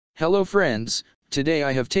Hello friends, today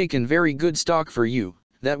I have taken very good stock for you,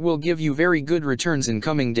 that will give you very good returns in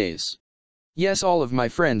coming days. Yes, all of my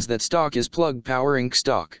friends, that stock is Plug Power Inc.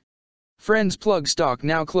 stock. Friends, Plug stock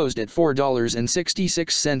now closed at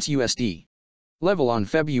 $4.66 USD. Level on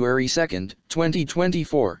February 2nd,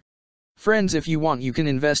 2024. Friends, if you want you can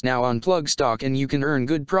invest now on Plug stock and you can earn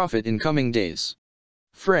good profit in coming days.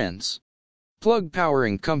 Friends, Plug Power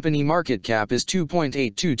Inc. company market cap is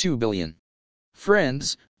 $2.822 billion.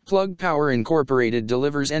 Friends, Plug Power Incorporated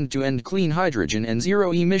delivers end-to-end clean hydrogen and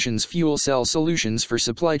zero-emissions fuel cell solutions for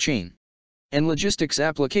supply chain and logistics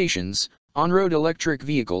applications, on-road electric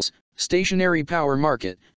vehicles, stationary power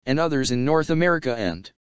market, and others in North America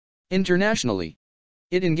and internationally.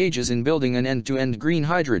 It engages in building an end-to-end green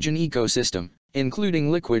hydrogen ecosystem,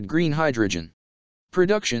 including liquid green hydrogen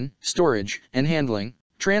production, storage, and handling,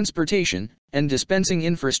 transportation, and dispensing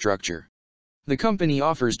infrastructure. The company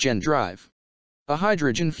offers GenDrive, a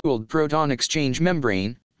hydrogen-fueled proton exchange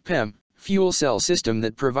membrane (PEM) fuel cell system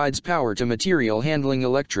that provides power to material handling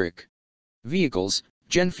electric vehicles,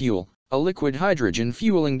 GenFuel, a liquid hydrogen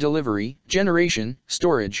fueling delivery, generation,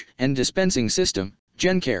 storage, and dispensing system,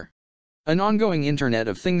 GenCare, an ongoing Internet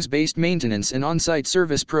of Things-based maintenance and on-site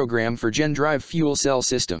service program for GenDrive fuel cell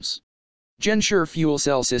systems, GenSure fuel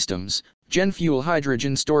cell systems, GenFuel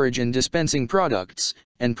hydrogen storage and dispensing products,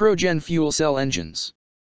 and ProGen fuel cell engines,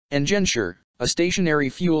 and GenSure, a stationary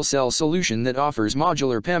fuel cell solution that offers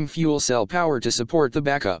modular PEM fuel cell power to support the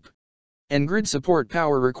backup and grid support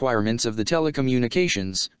power requirements of the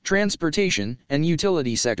telecommunications, transportation, and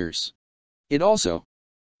utility sectors. It also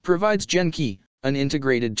provides GenKey, an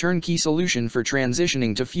integrated turnkey solution for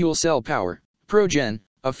transitioning to fuel cell power, ProGen,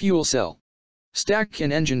 a fuel cell stack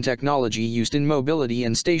and engine technology used in mobility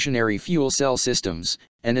and stationary fuel cell systems,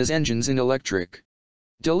 and as engines in electric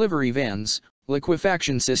delivery vans,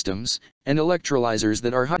 liquefaction systems, and electrolyzers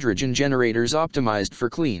that are hydrogen generators optimized for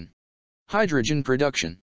clean hydrogen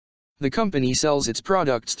production. The company sells its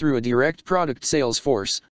products through a direct product sales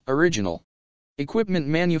force, original equipment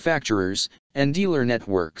manufacturers, and dealer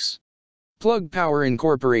networks. Plug Power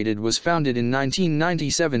Incorporated was founded in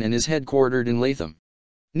 1997 and is headquartered in Latham,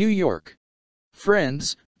 New York.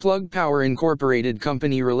 Friends, Plug Power Incorporated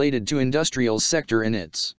company related to industrial sector and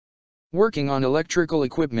its working on electrical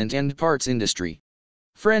equipment and parts industry.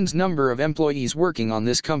 Friends, number of employees working on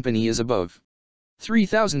this company is above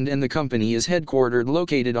 3,000 and the company is headquartered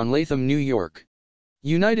located on Latham, New York,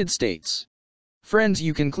 United States. Friends,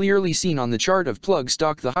 you can clearly see on the chart of Plug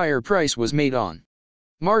stock the higher price was made on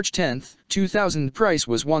March 10, 2000. Price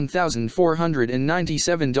was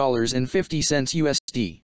 $1,497.50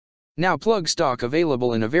 USD. Now Plug stock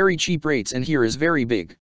available in a very cheap rates, and here is very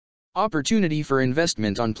big opportunity for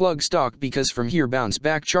investment on Plug stock because from here bounce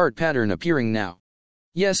back chart pattern appearing now.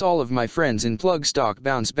 Yes, all of my friends, in Plug stock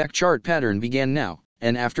bounce back chart pattern began now,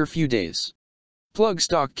 and after few days Plug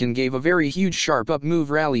stock can give a very huge sharp up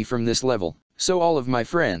move rally from this level. So all of my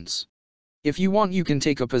friends, if you want you can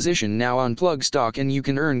take a position now on Plug stock and you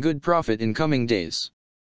can earn good profit in coming days.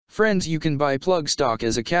 Friends, you can buy Plug stock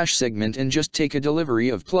as a cash segment and just take a delivery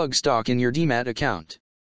of Plug stock in your demat account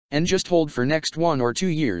and just hold for next 1 or 2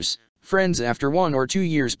 years. Friends, after 1 or 2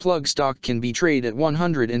 years Plug stock can be traded at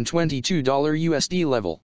 $122 USD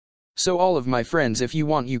level. So all of my friends, if you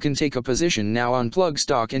want you can take a position now on Plug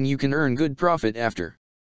stock and you can earn good profit after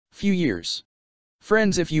few years.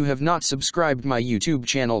 Friends, if you have not subscribed my YouTube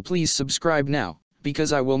channel, please subscribe now,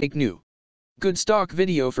 because I will make new good stock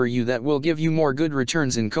video for you that will give you more good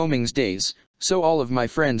returns in coming days. So all of my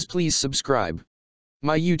friends, please subscribe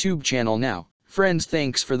my YouTube channel now. Friends,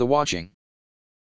 thanks for the watching.